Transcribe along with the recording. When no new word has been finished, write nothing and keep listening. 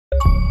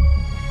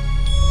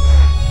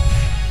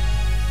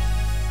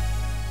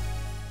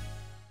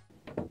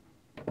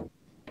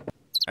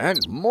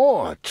And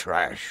more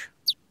trash.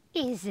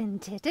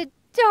 Isn't it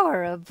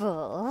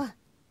adorable?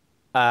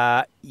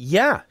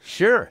 Yeah,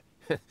 sure.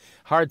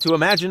 Hard to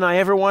imagine I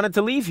ever wanted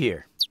to leave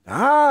here.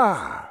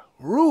 Ah,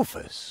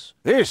 Rufus.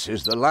 This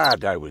is the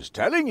lad I was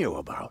telling you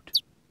about.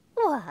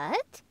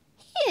 What?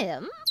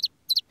 Him?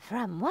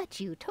 From what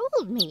you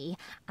told me,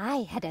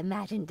 I had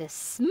imagined a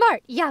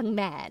smart young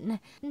man,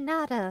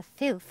 not a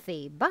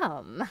filthy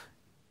bum.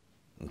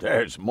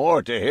 There's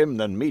more to him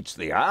than meets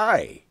the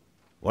eye.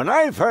 When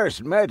I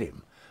first met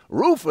him,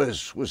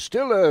 Rufus was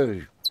still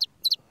a...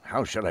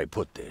 How shall I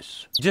put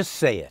this? Just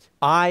say it.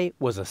 I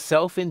was a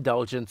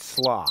self-indulgent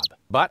slob,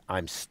 but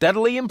I'm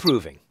steadily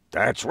improving.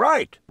 That's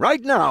right.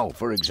 Right now,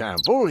 for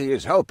example, he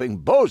is helping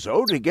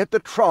Bozo to get the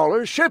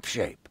trawler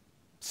shipshape.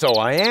 So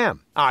I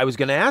am. I was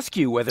going to ask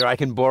you whether I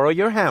can borrow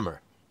your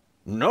hammer.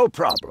 No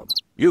problem.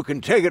 You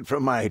can take it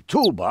from my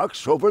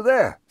toolbox over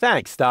there.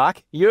 Thanks,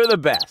 Doc. You're the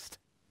best.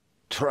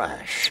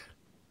 Trash.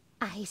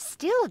 I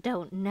still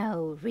don't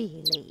know,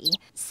 really.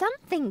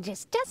 Something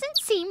just doesn't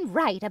seem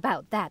right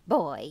about that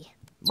boy.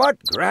 But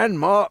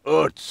Grandma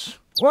Utz,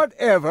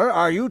 whatever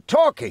are you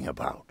talking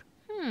about?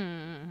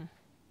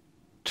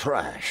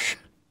 Trash.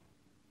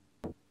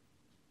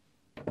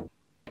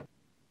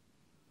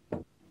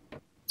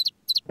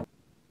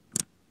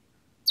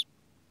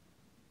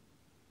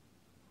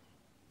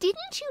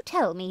 Didn't you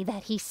tell me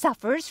that he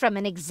suffers from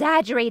an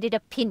exaggerated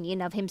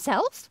opinion of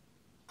himself?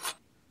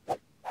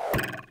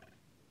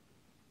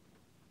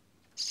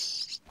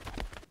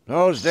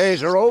 Those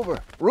days are over.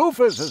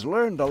 Rufus has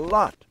learned a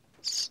lot.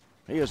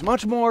 He is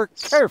much more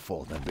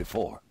careful than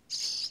before.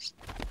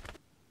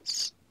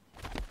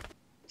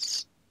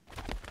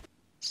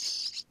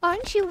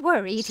 Aren't you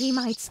worried he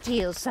might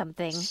steal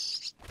something?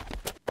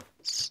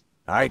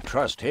 I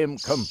trust him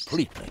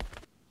completely.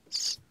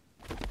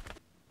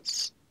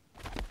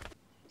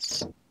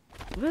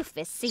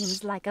 Rufus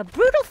seems like a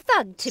brutal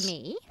thug to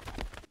me.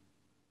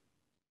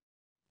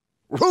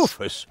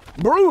 Rufus?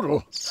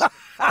 Brutal?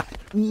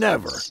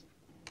 Never.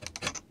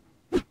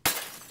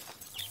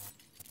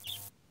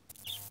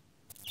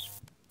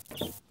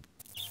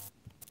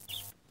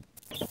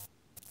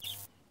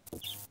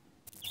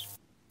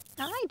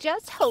 I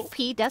just hope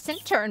he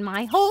doesn't turn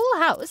my whole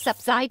house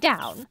upside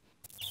down.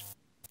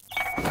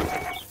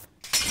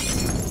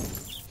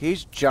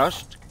 He's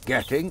just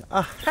getting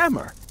a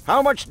hammer.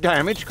 How much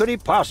damage could he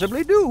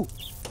possibly do?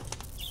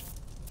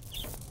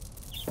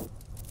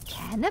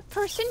 Can a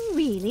person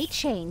really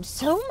change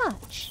so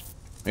much?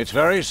 It's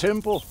very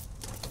simple.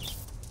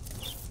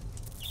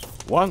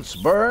 Once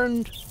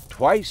burned,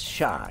 twice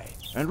shy.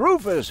 And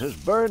Rufus has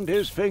burned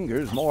his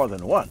fingers more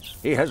than once.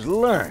 He has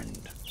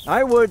learned.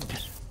 I would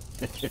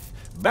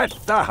bet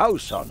the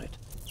house on it.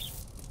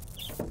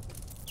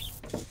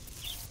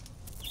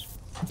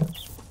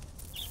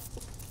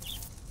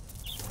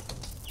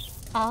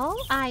 All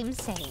I'm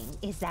saying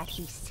is that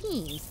he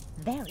seems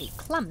very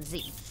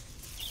clumsy.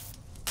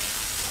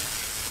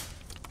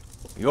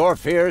 Your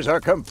fears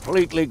are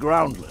completely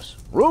groundless.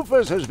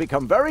 Rufus has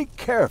become very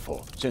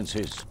careful since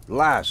his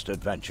last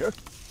adventure.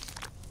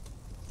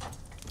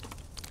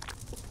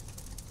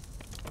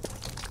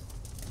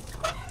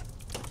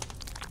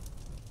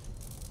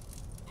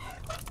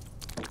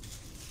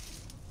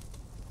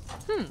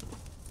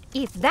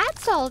 If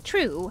that's all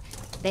true,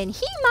 then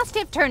he must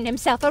have turned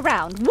himself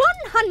around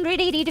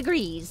 180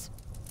 degrees.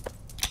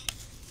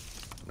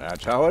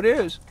 That's how it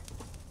is.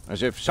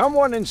 As if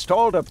someone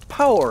installed a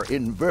power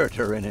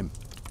inverter in him.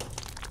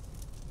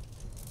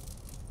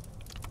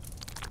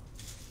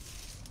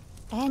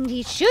 And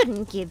he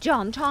shouldn't give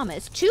John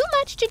Thomas too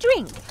much to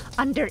drink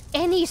under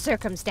any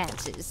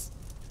circumstances.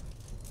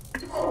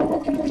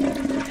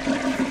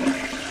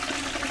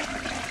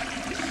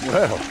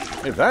 Well,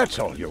 if that's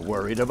all you're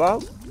worried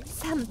about.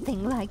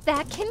 Something like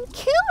that can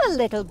kill a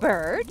little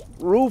bird.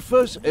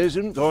 Rufus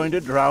isn't going to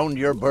drown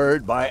your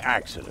bird by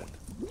accident.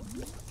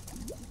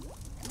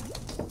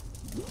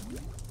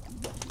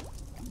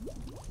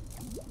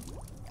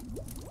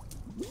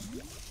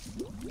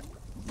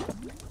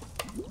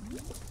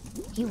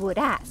 He would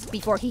ask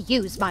before he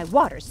used my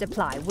water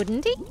supply,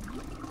 wouldn't he?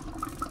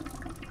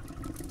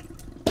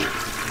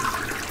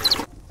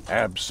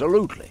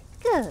 Absolutely.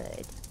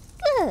 Good.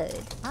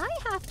 Good. I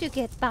have to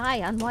get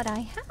by on what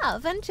I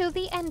have until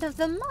the end of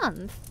the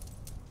month.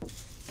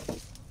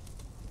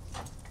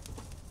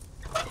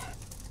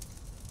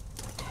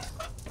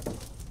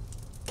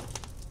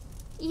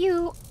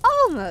 You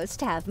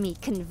almost have me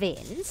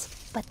convinced,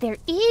 but there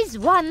is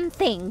one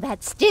thing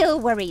that still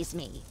worries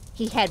me.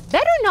 He had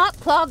better not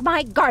clog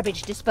my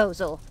garbage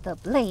disposal. The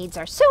blades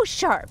are so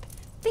sharp.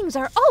 Things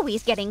are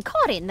always getting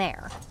caught in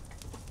there.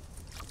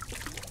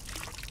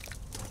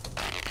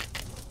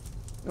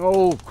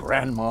 Oh,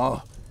 Grandma,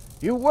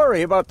 you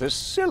worry about the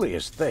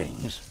silliest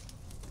things.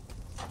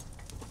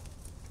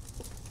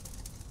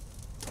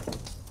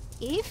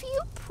 If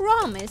you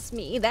promise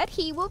me that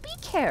he will be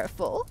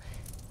careful,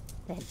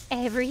 then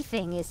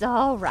everything is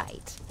all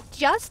right.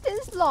 Just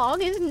as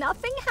long as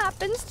nothing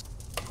happens.